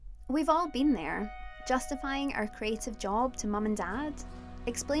We've all been there, justifying our creative job to mum and dad,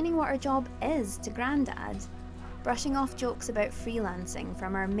 explaining what our job is to granddad, brushing off jokes about freelancing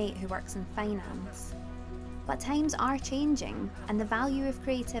from our mate who works in finance. But times are changing, and the value of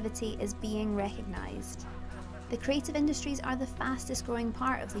creativity is being recognised. The creative industries are the fastest growing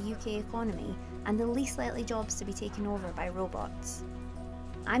part of the UK economy and the least likely jobs to be taken over by robots.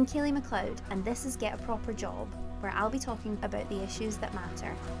 I'm Kaylee McLeod, and this is Get a Proper Job, where I'll be talking about the issues that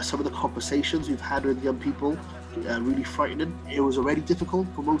matter. Some of the conversations we've had with young people are really frightening. It was already difficult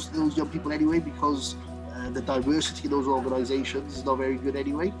for most of those young people anyway, because the diversity in those organisations is not very good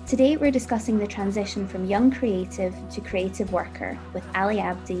anyway. Today we're discussing the transition from young creative to creative worker with Ali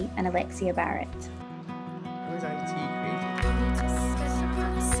Abdi and Alexia Barrett.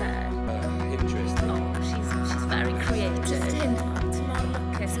 Interesting. Oh, she's very creative.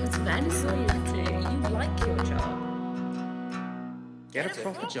 So it's very lucky you like your job. Get a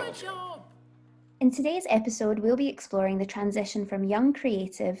proper job. In today's episode, we'll be exploring the transition from young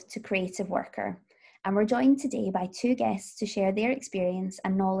creative to creative worker. And we're joined today by two guests to share their experience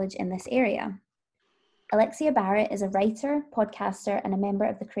and knowledge in this area. Alexia Barrett is a writer, podcaster, and a member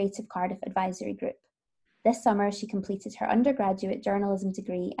of the Creative Cardiff Advisory Group. This summer, she completed her undergraduate journalism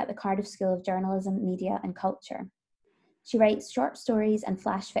degree at the Cardiff School of Journalism, Media and Culture. She writes short stories and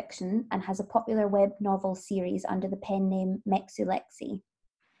flash fiction and has a popular web novel series under the pen name Mexulexi.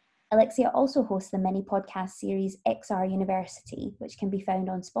 Alexia also hosts the mini podcast series XR University, which can be found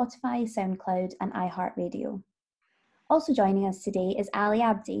on Spotify, SoundCloud and iHeartRadio. Also joining us today is Ali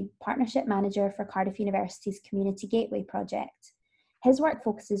Abdi, Partnership Manager for Cardiff University's Community Gateway project. His work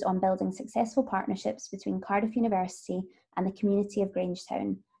focuses on building successful partnerships between Cardiff University and the community of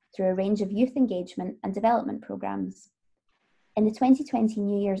Grangetown through a range of youth engagement and development programmes. In the 2020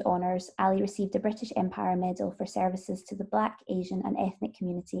 New Year's Honours, Ali received a British Empire Medal for services to the Black, Asian and ethnic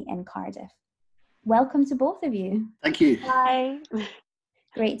community in Cardiff. Welcome to both of you. Thank you. Hi.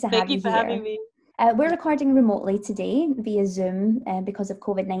 Great to have you here. Thank you for having me. We're recording remotely today via Zoom because of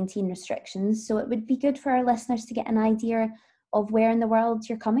COVID-19 restrictions, so it would be good for our listeners to get an idea of where in the world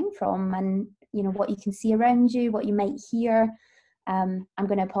you're coming from and what you can see around you, what you might hear. I'm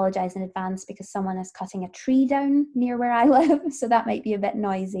going to apologise in advance because someone is cutting a tree down near where I live, so that might be a bit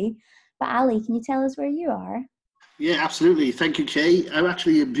noisy. But Ali, can you tell us where you are? Yeah, absolutely. Thank you, Kay. I'm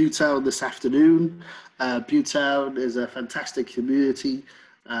actually in Butetown this afternoon. Butetown is a fantastic community.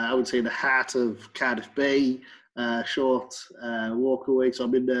 I would say in the heart of Cardiff Bay, short walk away. So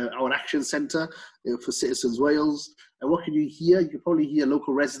I'm in our action centre for Citizens Wales. And what can you hear? You can probably hear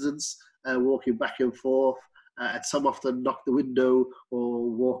local residents walking back and forth. And some often knock the window or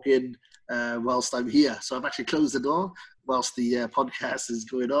walk in whilst I'm here. So I've actually closed the door whilst the podcast is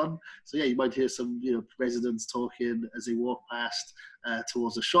going on. So yeah, you might hear some residents talking as they walk past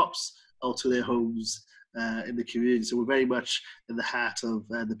towards the shops or to their homes in the community. So we're very much in the heart of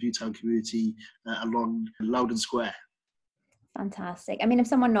the Butetown community along Loudon Square. Fantastic. I mean, if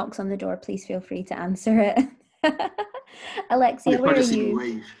someone knocks on the door, please feel free to answer it. Alexia, where are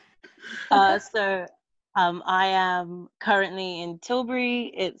you? I am currently in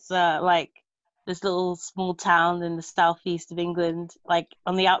Tilbury. It's like this little small town in the southeast of England, like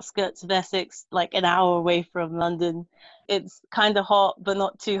on the outskirts of Essex, like an hour away from London. It's kind of hot, but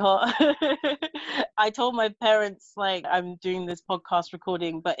not too hot. I told my parents I'm doing this podcast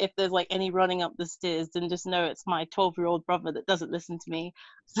recording, but if there's any running up the stairs, then just know it's my 12-year-old brother that doesn't listen to me.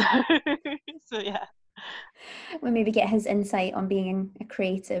 So yeah. We'll maybe get his insight on being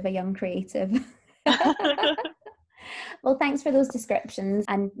a young creative. Well, thanks for those descriptions,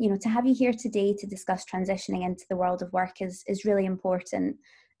 and to have you here today to discuss transitioning into the world of work is really important.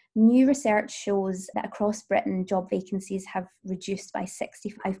 New research shows that across Britain, job vacancies have reduced by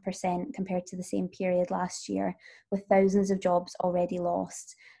 65% compared to the same period last year, with thousands of jobs already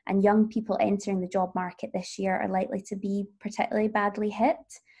lost. And young people entering the job market this year are likely to be particularly badly hit.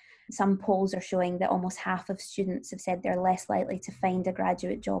 Some polls are showing that almost half of students have said they're less likely to find a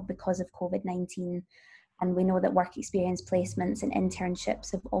graduate job because of COVID-19. And we know that work experience placements and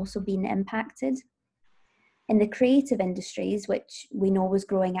internships have also been impacted. In the creative industries, which we know was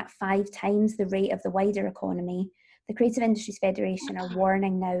growing at 5 times the rate of the wider economy, the Creative Industries Federation are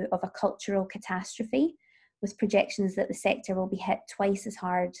warning now of a cultural catastrophe, with projections that the sector will be hit twice as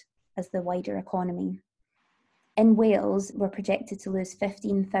hard as the wider economy. In Wales, we're projected to lose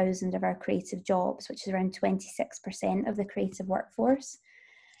 15,000 of our creative jobs, which is around 26% of the creative workforce.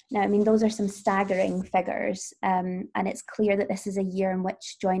 Now, I mean, those are some staggering figures, and it's clear that this is a year in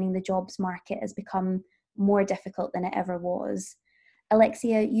which joining the jobs market has become more difficult than it ever was.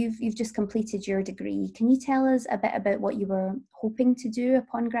 Alexia, you've just completed your degree. Can you tell us a bit about what you were hoping to do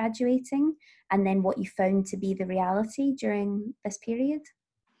upon graduating, and then what you found to be the reality during this period?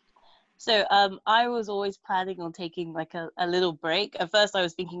 So I was always planning on taking like a little break. At first, I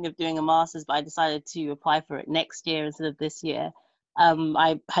was thinking of doing a master's, but I decided to apply for it next year instead of this year.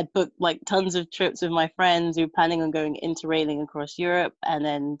 I had booked like tons of trips with my friends. We were planning on going interrailing across Europe and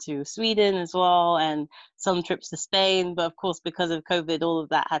then to Sweden as well, and some trips to Spain. But of course, because of COVID, all of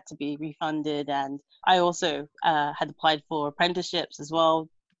that had to be refunded. And I also had applied for apprenticeships as well.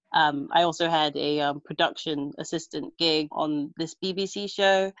 I also had a production assistant gig on this BBC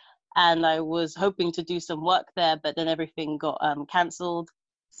show, and I was hoping to do some work there, but then everything got cancelled.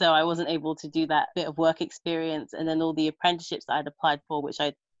 So I wasn't able to do that bit of work experience. And then all the apprenticeships that I'd applied for, which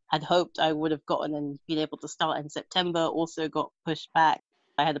I had hoped I would have gotten and been able to start in September, also got pushed back.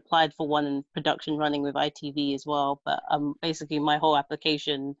 I had applied for one in production running with ITV as well, but basically my whole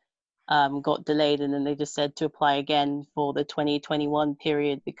application got delayed, and then they just said to apply again for the 2021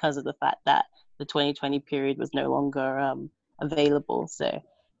 period because of the fact that the 2020 period was no longer available. So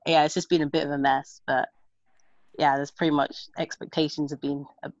yeah, it's just been a bit of a mess, but yeah, there's pretty much expectations have been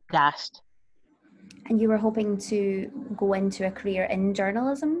dashed. And you were hoping to go into a career in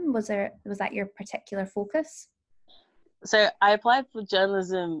journalism. Was that your particular focus? So I applied for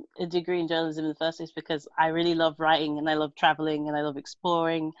journalism, a degree in journalism in the first place because I really love writing and I love traveling and I love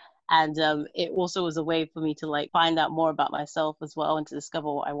exploring. And it also was a way for me to like find out more about myself as well and to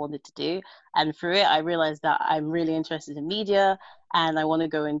discover what I wanted to do. And through it, I realized that I'm really interested in media and I want to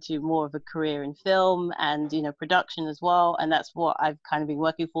go into more of a career in film and, you know, production as well. And that's what I've kind of been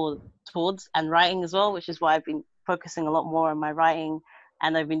working towards, and writing as well, which is why I've been focusing a lot more on my writing.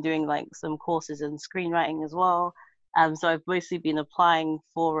 And I've been doing like some courses in screenwriting as well. So I've mostly been applying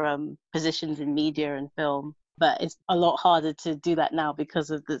for positions in media and film, but it's a lot harder to do that now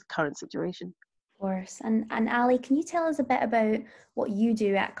because of the current situation. Of course. And Ali, can you tell us a bit about what you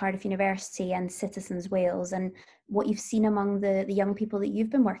do at Cardiff University and Citizens Wales, and what you've seen among the young people that you've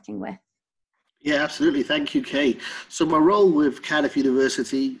been working with? Yeah, absolutely. Thank you, Kay. So my role with Cardiff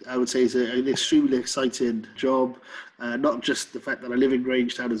University, I would say, is an extremely exciting job. Not just the fact that I live in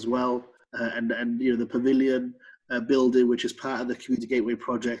Grangetown as well, and you know, the pavilion building, which is part of the Community Gateway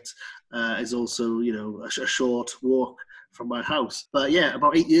project, is also, you know, a short walk from my house. But yeah,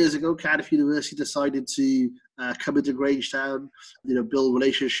 about 8 years ago, Cardiff University decided to come into Grangetown, you know, build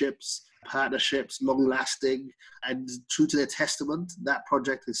relationships, partnerships, long lasting, and true to their testament, that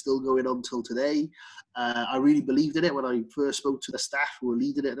project is still going on till today. I really believed in it when I first spoke to the staff who were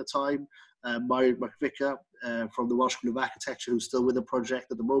leading it at the time. Mary McVicker from the Welsh School of Architecture, who's still with the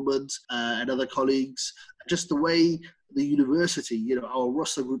project at the moment, and other colleagues. Just the way the university, you know, our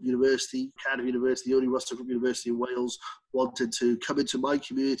Russell Group University, Cardiff University, the only Russell Group University in Wales, wanted to come into my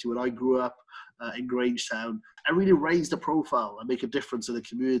community when I grew up in Grangetown and really raise the profile and make a difference in the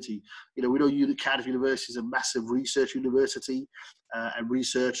community. You know, we know Cardiff University is a massive research university, and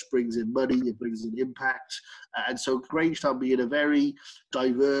research brings in money, it brings in impact. And so Grangetown being a very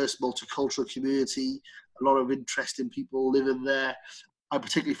diverse, multicultural community, a lot of interesting people living there. I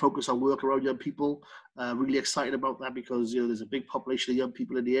particularly focus on work around young people. Really excited about that because, you know, there's a big population of young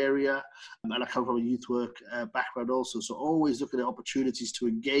people in the area, and I come from a youth work background also. So always looking at opportunities to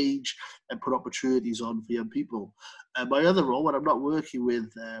engage and put opportunities on for young people. My other role, when I'm not working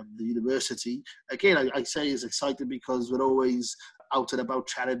with the university, again, I say is exciting because we're always out and about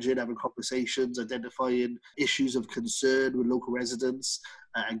challenging, having conversations, identifying issues of concern with local residents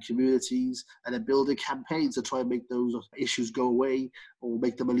and communities, and then building campaigns to try and make those issues go away or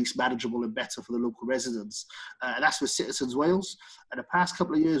make them at least manageable and better for the local residents. And that's with Citizens Wales. And the past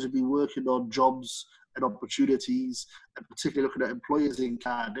couple of years, we've been working on jobs and opportunities, and particularly looking at employers in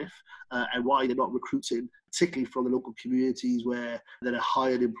Cardiff and why they're not recruiting, particularly from the local communities where there are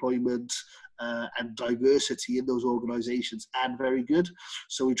high unemployment and diversity in those organisations and very good.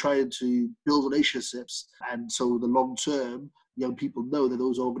 So we're trying to build relationships, and so the long term, young people know that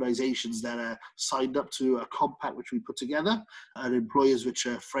those organisations that are signed up to a compact which we put together are employers which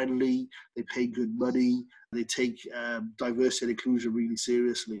are friendly, they pay good money, they take diversity and inclusion really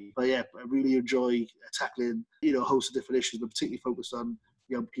seriously. But yeah, I really enjoy tackling, you know, a host of different issues, but particularly focused on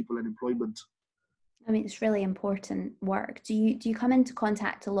young people and employment. I mean, it's really important work. Do you come into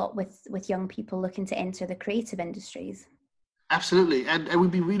contact a lot with young people looking to enter the creative industries? Absolutely, and we've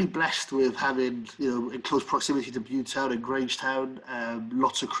been really blessed with having, you know, in close proximity to Butetown and Grangetown,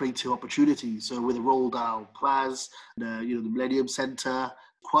 lots of creative opportunities. So with the Roald Dahl Plaza, you know, the Millennium Centre,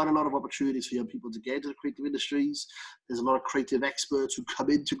 quite a lot of opportunities for young people to get into the creative industries. There's a lot of creative experts who come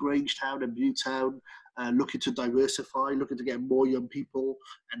into Grangetown and Butetown looking to diversify, looking to get more young people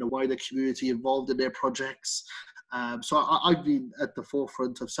and the wider community involved in their projects. So I've been at the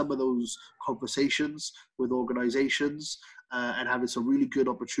forefront of some of those conversations with organisations and having some really good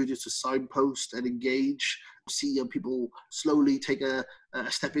opportunities to signpost and engage, see young people slowly take a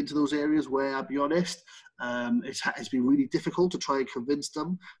step into those areas where, I'll be honest, it's been really difficult to try and convince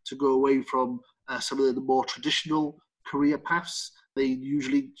them to go away from some of the more traditional career paths they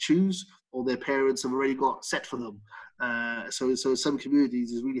usually choose or their parents have already got set for them. So some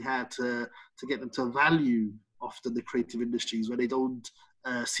communities it's really hard to get them to value often the creative industries where they don't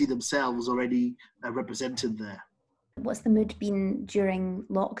see themselves already represented there. What's the mood been during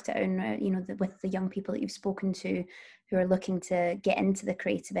lockdown, with the young people that you've spoken to who are looking to get into the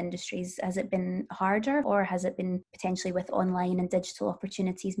creative industries? Has it been harder, or has it been potentially with online and digital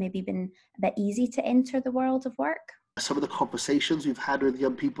opportunities maybe been a bit easy to enter the world of work? Some of the conversations we've had with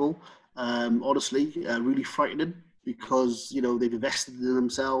young people, honestly, really frightening because, they've invested in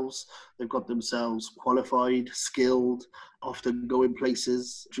themselves, they've got themselves qualified, skilled, often going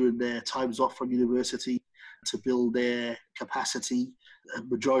places during their times off from university to build their capacity, a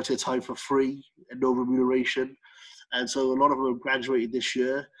majority of the time for free and no remuneration. And so a lot of them have graduated this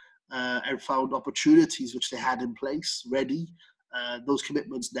year and found opportunities which they had in place, ready. Those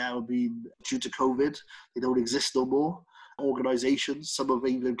commitments now have been, due to COVID, they don't exist no more. Organisations, some have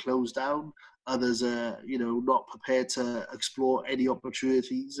even closed down. Others are, not prepared to explore any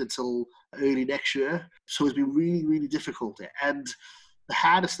opportunities until early next year. So it's been really, really difficult. And the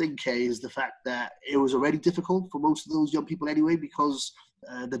hardest thing, Kay, is the fact that it was already difficult for most of those young people anyway, because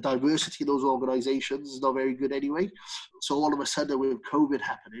the diversity of those organisations is not very good anyway. So all of a sudden with COVID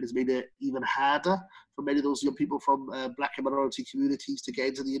happening, it's made it even harder for many of those young people from black and minority communities to get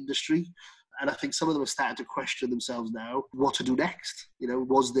into the industry. And I think some of them are starting to question themselves now, what to do next.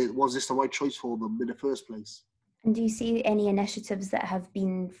 Was this the right choice for them in the first place? And do you see any initiatives that have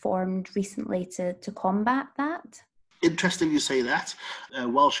been formed recently to combat that? Interesting you say that.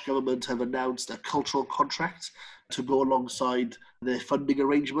 Welsh Government have announced a cultural contract to go alongside their funding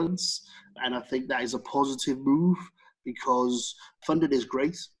arrangements. And I think that is a positive move because funding is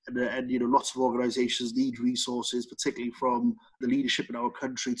great. And lots of organisations need resources, particularly from the leadership in our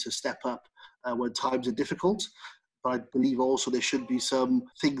country, to step up when times are difficult. But I believe also there should be some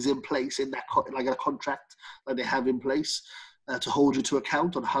things in place in that, like a contract that they have in place, to hold you to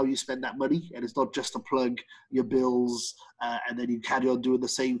account on how you spend that money. And it's not just to plug your bills and then you carry on doing the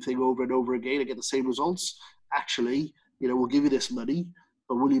same thing over and over again and get the same results. Actually, we'll give you this money,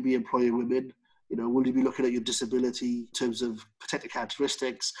 but will you be employing women? Will you be looking at your disability in terms of protected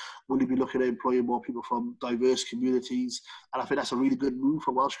characteristics? Will you be looking at employing more people from diverse communities? And I think that's a really good move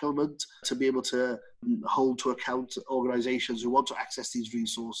for Welsh Government to be able to hold to account organisations who want to access these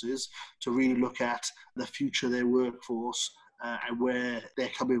resources to really look at the future of their workforce and where they're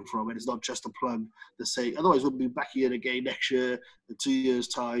coming from. And it's not just a plug to say, otherwise we'll be back here again next year, in 2 years'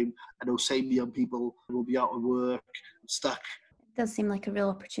 time, and those same young people will be out of work, stuck. It does seem like a real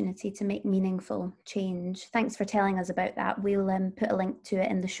opportunity to make meaningful change. Thanks for telling us about that. We'll put a link to it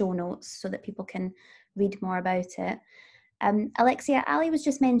in the show notes so that people can read more about it. Alexia, Ali was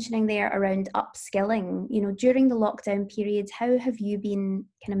just mentioning there around upskilling. During the lockdown period, how have you been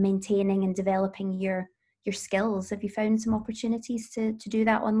kind of maintaining and developing your skills? Have you found some opportunities to do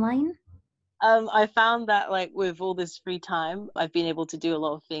that online? I found that with all this free time, I've been able to do a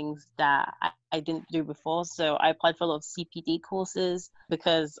lot of things that I didn't do before. So I applied for a lot of CPD courses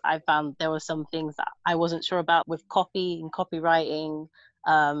because I found there were some things that I wasn't sure about with copy and copywriting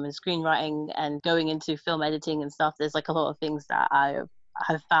and screenwriting and going into film editing and stuff. There's a lot of things that I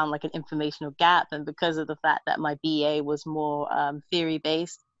have found an informational gap. And because of the fact that my BA was more theory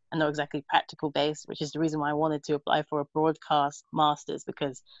based and not exactly practical based, which is the reason why I wanted to apply for a broadcast master's,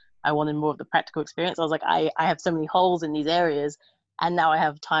 because I wanted more of the practical experience. I was like, I have so many holes in these areas and now I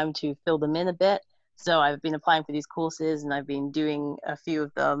have time to fill them in a bit. So I've been applying for these courses and I've been doing a few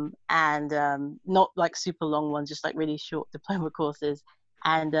of them, and not super long ones, just really short diploma courses.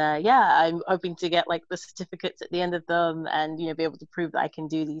 And I'm hoping to get the certificates at the end of them and, be able to prove that I can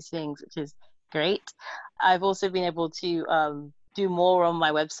do these things, which is great. I've also been able to do more on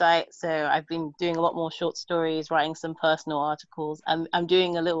my website. So I've been doing a lot more short stories, writing some personal articles. I'm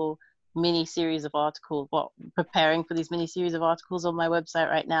doing a little mini series of articles, preparing for these mini series of articles on my website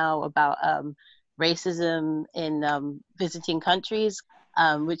right now about racism in visiting countries,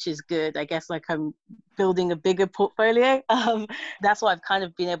 which is good. I guess I'm building a bigger portfolio. That's what I've kind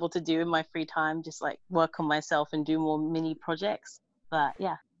of been able to do in my free time, just work on myself and do more mini projects. But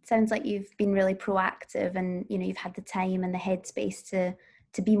yeah. Sounds like you've been really proactive and you've had the time and the headspace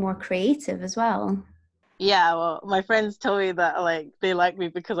to be more creative as well. Yeah, well, my friends tell me that like they like me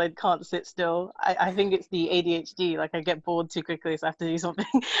because I can't sit still. I think it's the ADHD. Like I get bored too quickly, so I have to do something.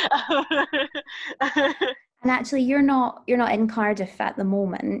 And actually, you're not in Cardiff at the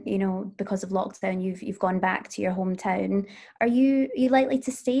moment, because of lockdown. You've gone back to your hometown. Are you likely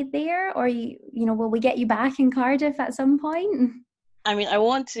to stay there, or will we get you back in Cardiff at some point? I mean, I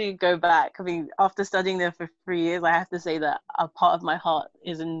want to go back. I mean, after studying there for 3 years, I have to say that a part of my heart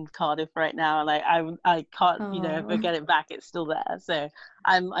is in Cardiff right now. Like I can't, ever Oh, get it back. It's still there. So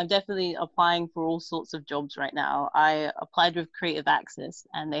I'm definitely applying for all sorts of jobs right now. I applied with Creative Access,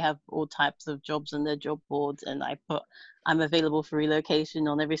 and they have all types of jobs on their job boards. And I put I'm available for relocation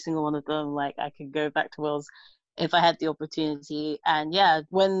on every single one of them. Like I could go back to Wales if I had the opportunity. And yeah,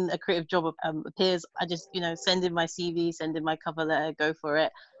 when a creative job appears, I just, send in my CV, send in my cover letter, go for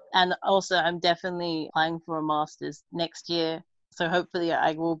it. And also, I'm definitely applying for a master's next year. So hopefully,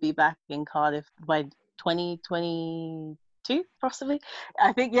 I will be back in Cardiff by 2022, possibly.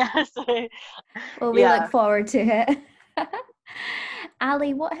 I think, yeah. So, well, we look yeah. forward to it.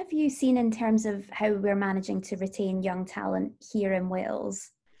 Ali, what have you seen in terms of how we're managing to retain young talent here in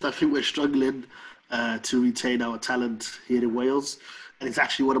Wales? I think we're struggling to retain our talent here in Wales, and it's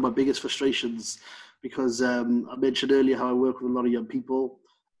actually one of my biggest frustrations because I mentioned earlier how I work with a lot of young people,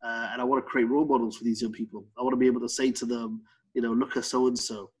 and I want to create role models for these young people. I want to be able to say to them, look at so and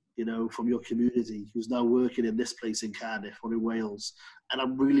so, from your community who's now working in this place in Cardiff or in Wales, and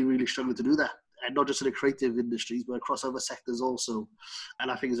I'm really, really struggling to do that. And not just in the creative industries, but across other sectors also.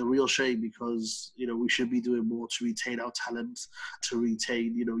 And I think it's a real shame because, we should be doing more to retain our talent, to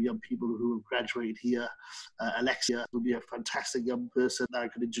retain, young people who have graduated here. Alexia would be a fantastic young person that I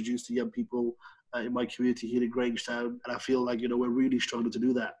could introduce to young people in my community here in Grangetown. And I feel like, we're really struggling to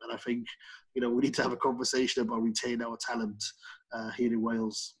do that. And I think, we need to have a conversation about retaining our talent here in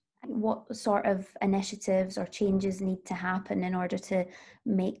Wales. What sort of initiatives or changes need to happen in order to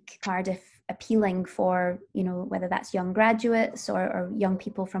make Cardiff appealing for, whether that's young graduates or young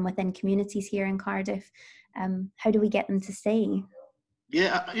people from within communities here in Cardiff? How do we get them to stay?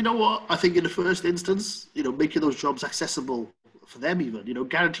 Yeah, you know what? I think in the first instance, making those jobs accessible for them, even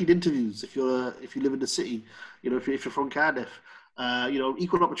guaranteed interviews if you live in the city, if you're from Cardiff,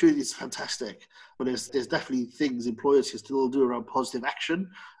 equal opportunity is fantastic, but there's definitely things employers can still do around positive action.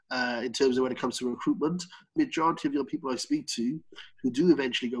 In terms of when it comes to recruitment, majority of your people I speak to who do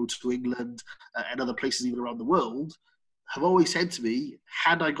eventually go to England and other places even around the world have always said to me,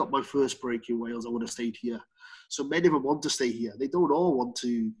 had I got my first break in Wales, I would have stayed here. So many of them want to stay here. They don't all want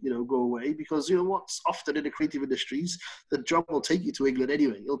to, go away because, what's often in the creative industries, the job will take you to England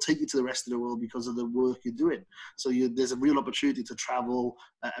anyway. It'll take you to the rest of the world because of the work you're doing. So there's a real opportunity to travel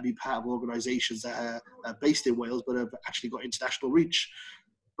and be part of organisations that are based in Wales but have actually got international reach.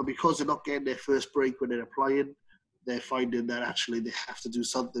 But because they're not getting their first break when they're applying, they're finding that actually they have to do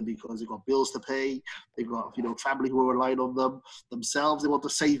something because they've got bills to pay, they've got family who are relying on them themselves. They want to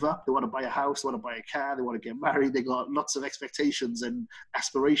save up, they want to buy a house, they want to buy a car, they want to get married. They got lots of expectations and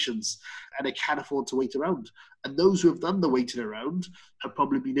aspirations, and they can't afford to wait around. And those who have done the waiting around have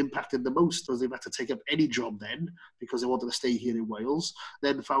probably been impacted the most because they've had to take up any job then because they wanted to stay here in Wales.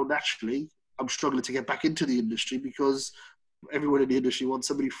 Then found actually I'm struggling to get back into the industry because everyone in the industry wants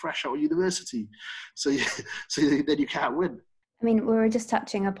somebody fresh out of university. So then you can't win. I mean, we were just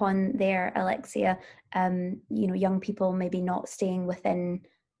touching upon there, Alexia, young people maybe not staying within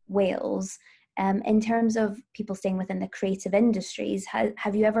Wales. In terms of people staying within the creative industries,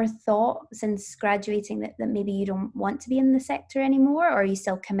 have you ever thought since graduating that maybe you don't want to be in the sector anymore, or are you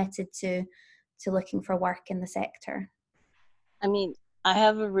still committed to looking for work in the sector? I mean, I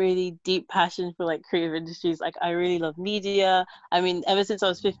have a really deep passion for like creative industries. Like I really love media. I mean, ever since I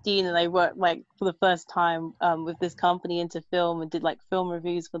was 15 and I worked like for the first time with this company into film and did like film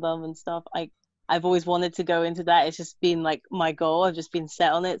reviews for them and stuff. I've always wanted to go into that. It's just been like my goal. I've just been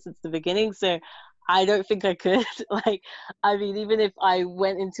set on it since the beginning. So I don't think I could. Like, I mean, even if I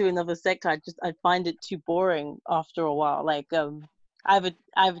went into another sector, I'd find it too boring after a while. Like I have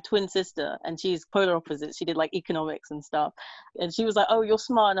a twin sister and she's polar opposite. She did like economics and stuff. And she was like, "Oh, you're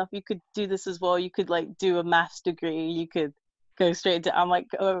smart enough. You could do this as well. You could like do a maths degree. You could go straight into." I'm like,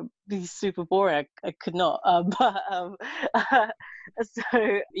 "Oh, be super boring. I could not."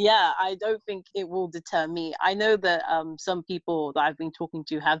 So yeah, I don't think it will deter me. I know that some people that I've been talking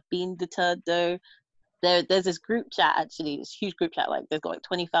to have been deterred though. There's this group chat actually, this huge group chat, like they've got like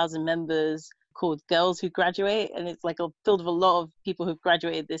 20,000 members called Girls Who Graduate, and it's like filled with a lot of people who've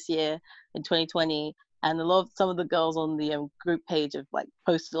graduated this year in 2020, And some of the girls on the group page have like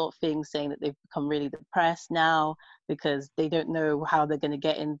posted a lot of things saying that they've become really depressed now because they don't know how they're going to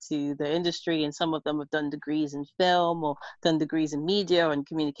get into the industry. And some of them have done degrees in film or done degrees in media and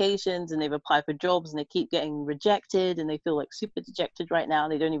communications, and they've applied for jobs and they keep getting rejected, and they feel like super dejected right now.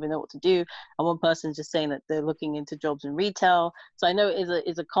 They don't even know what to do. And one person's just saying that they're looking into jobs in retail. So I know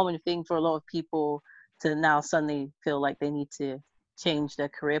it's a common thing for a lot of people to now suddenly feel like they need to change their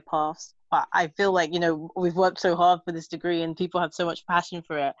career paths. But I feel like, we've worked so hard for this degree and people have so much passion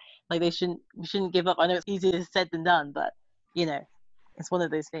for it. Like we shouldn't give up. I know it's easier said than done, but it's one of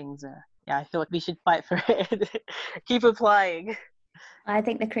those things. Yeah, I feel like we should fight for it. Keep applying. I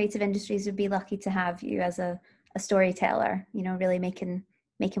think the creative industries would be lucky to have you as a storyteller, really making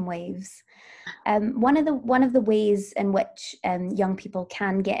waves. One of the ways in which young people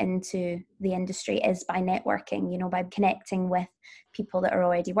can get into the industry is by networking, by connecting with people that are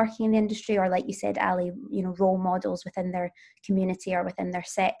already working in the industry, or like you said, Ali, role models within their community or within their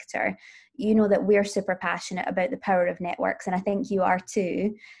sector. That we're super passionate about the power of networks, and I think you are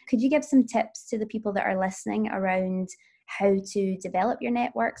too. Could you give some tips to the people that are listening around how to develop your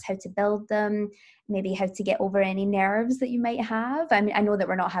networks, how to build them, maybe how to get over any nerves that you might have? I mean, I know that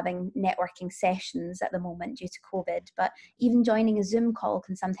we're not having networking sessions at the moment due to COVID, but even joining a Zoom call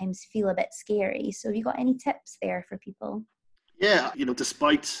can sometimes feel a bit scary. So have you got any tips there for people? Yeah,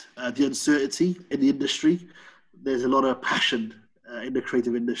 despite the uncertainty in the industry, there's a lot of passion in the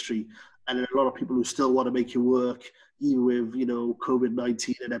creative industry, and a lot of people who still want to make it work, even with,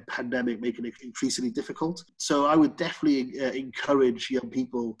 COVID-19 and a pandemic making it increasingly difficult. So I would definitely encourage young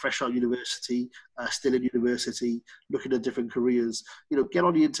people fresh out of university, still in university, looking at different careers, get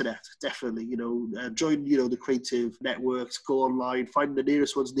on the internet, definitely, join, the creative networks, go online, find the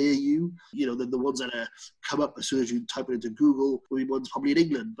nearest ones near you, the ones that come up as soon as you type it into Google, will be ones probably in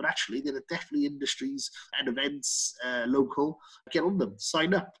England, but actually there are definitely industries and events local. Get on them,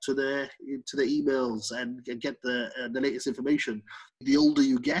 sign up to their emails and get the latest information. The older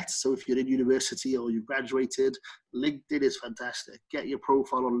you get, so if you're in university or you graduated, LinkedIn is fantastic. Get your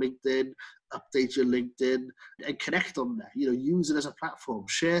profile on LinkedIn, update your LinkedIn, and connect on there. Use it as a platform.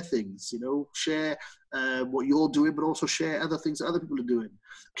 Share things. Share what you're doing, but also share other things that other people are doing.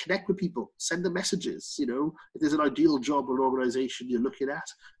 Connect with people. Send them messages. If there's an ideal job or organization you're looking at,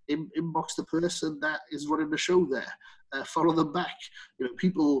 inbox the person that is running the show there. Follow them back.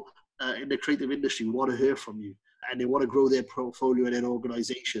 People in the creative industry want to hear from you, and they want to grow their portfolio and their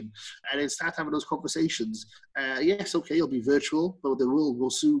organization, and then start having those conversations. Yes, okay, it'll be virtual, but the world will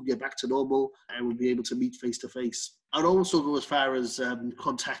soon get back to normal and we'll be able to meet face to face. I'd also go as far as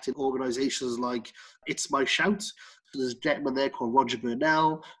contacting organizations like It's My Shout. There's a gentleman there called Roger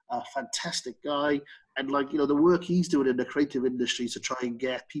Burnell, a fantastic guy. And the work he's doing in the creative industry to try and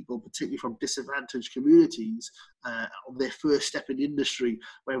get people, particularly from disadvantaged communities, on their first step in the industry,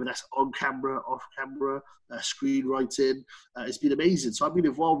 whether that's on camera, off camera, screenwriting, it's been amazing. So I've been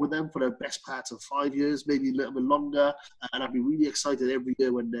involved with them for the best part of 5 years, maybe a little bit longer. And I've been really excited every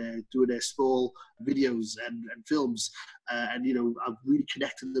year when they're doing their small videos and films. And I've really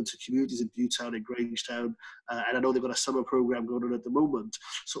connected them to communities in Newtown and Grangetown. And I know they've got a summer program going on at the moment.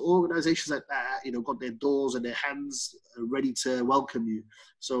 So organizations like that, got their doors and their hands ready to welcome you.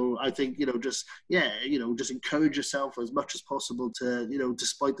 So I think, just encourage yourself as much as possible to,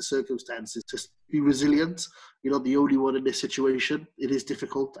 despite the circumstances, just be resilient. You're not the only one in this situation. It is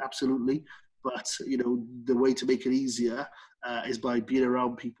difficult, absolutely. But, the way to make it easier is by being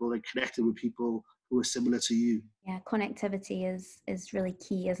around people and connecting with people who are similar to you. Yeah, connectivity is really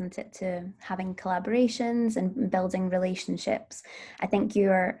key, isn't it, to having collaborations and building relationships. I think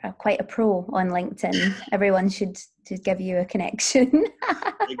you're quite a pro on LinkedIn. Everyone should give you a connection.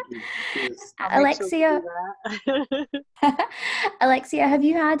 Thank you. Yes. Alexia, have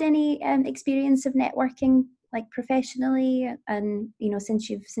you had any experience of networking, like professionally, and since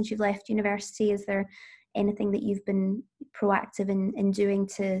you've left university? Is there anything that you've been proactive in doing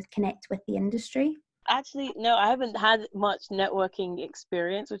to connect with the industry? Actually, no, I haven't had much networking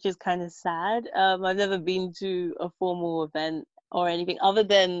experience, which is kind of sad. I've never been to a formal event or anything other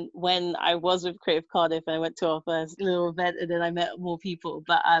than when I was with Creative Cardiff and I went to our first little event and then I met more people.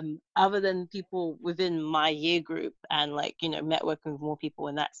 But other than people within my year group and networking with more people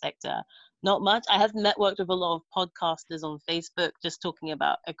in that sector, not much. I have networked with a lot of podcasters on Facebook, just talking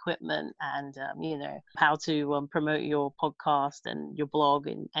about equipment and, how to promote your podcast and your blog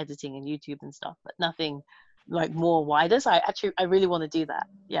and editing and YouTube and stuff, but nothing more wider. So I really want to do that.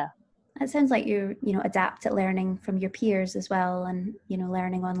 Yeah. It sounds like you adapt at learning from your peers as well, and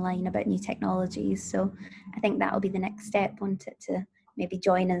learning online about new technologies. So I think that'll be the next step, won't it, to maybe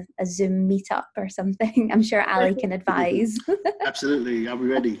join a Zoom meetup or something. I'm sure Ali can advise. Absolutely, I'll be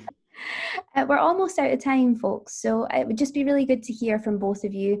ready. We're almost out of time, folks, so it would just be really good to hear from both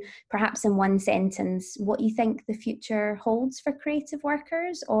of you, perhaps in one sentence, what you think the future holds for creative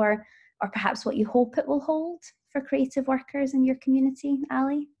workers, or perhaps what you hope it will hold for creative workers in your community.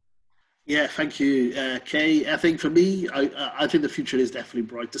 Ali? Yeah, thank you, Kay. I think for me, I think the future is definitely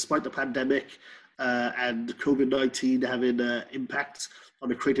bright, despite the pandemic and COVID-19 having an impact on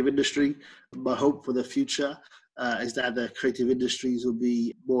the creative industry. My hope for the future is that the creative industries will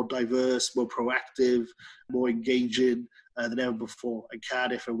be more diverse, more proactive, more engaging than ever before. And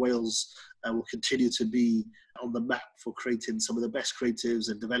Cardiff and Wales will continue to be on the map for creating some of the best creatives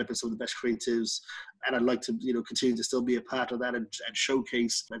and developing some of the best creatives. And I'd like to, continue to still be a part of that and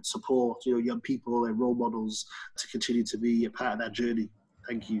showcase and support, young people and role models to continue to be a part of that journey.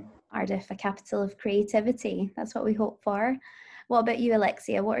 Thank you. Cardiff, a capital of creativity. That's what we hope for. What about you,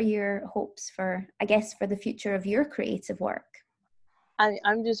 Alexia? What are your hopes for the future of your creative work?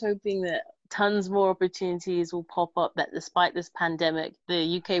 I'm just hoping that tons more opportunities will pop up, that despite this pandemic,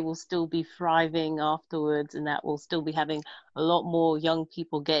 the UK will still be thriving afterwards, and that we'll still be having a lot more young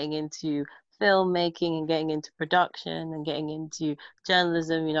people getting into filmmaking and getting into production and getting into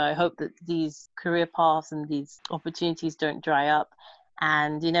journalism. I hope that these career paths and these opportunities don't dry up.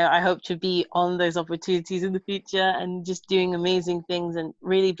 And, I hope to be on those opportunities in the future and just doing amazing things and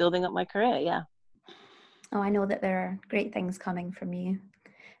really building up my career. Yeah. Oh, I know that there are great things coming from you.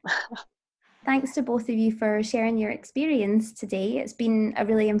 Thanks to both of you for sharing your experience today. It's been a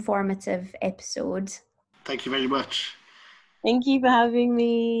really informative episode. Thank you very much. Thank you for having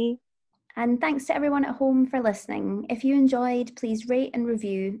me. And thanks to everyone at home for listening. If you enjoyed, please rate and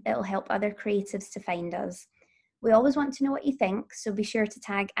review. It'll help other creatives to find us. We always want to know what you think, so be sure to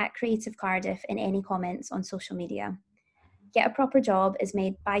tag @CreativeCardiff in any comments on social media. Get a Proper Job is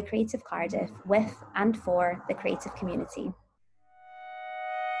made by Creative Cardiff with and for the creative community.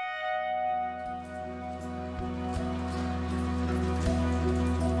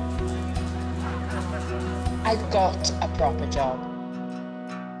 I got a proper job.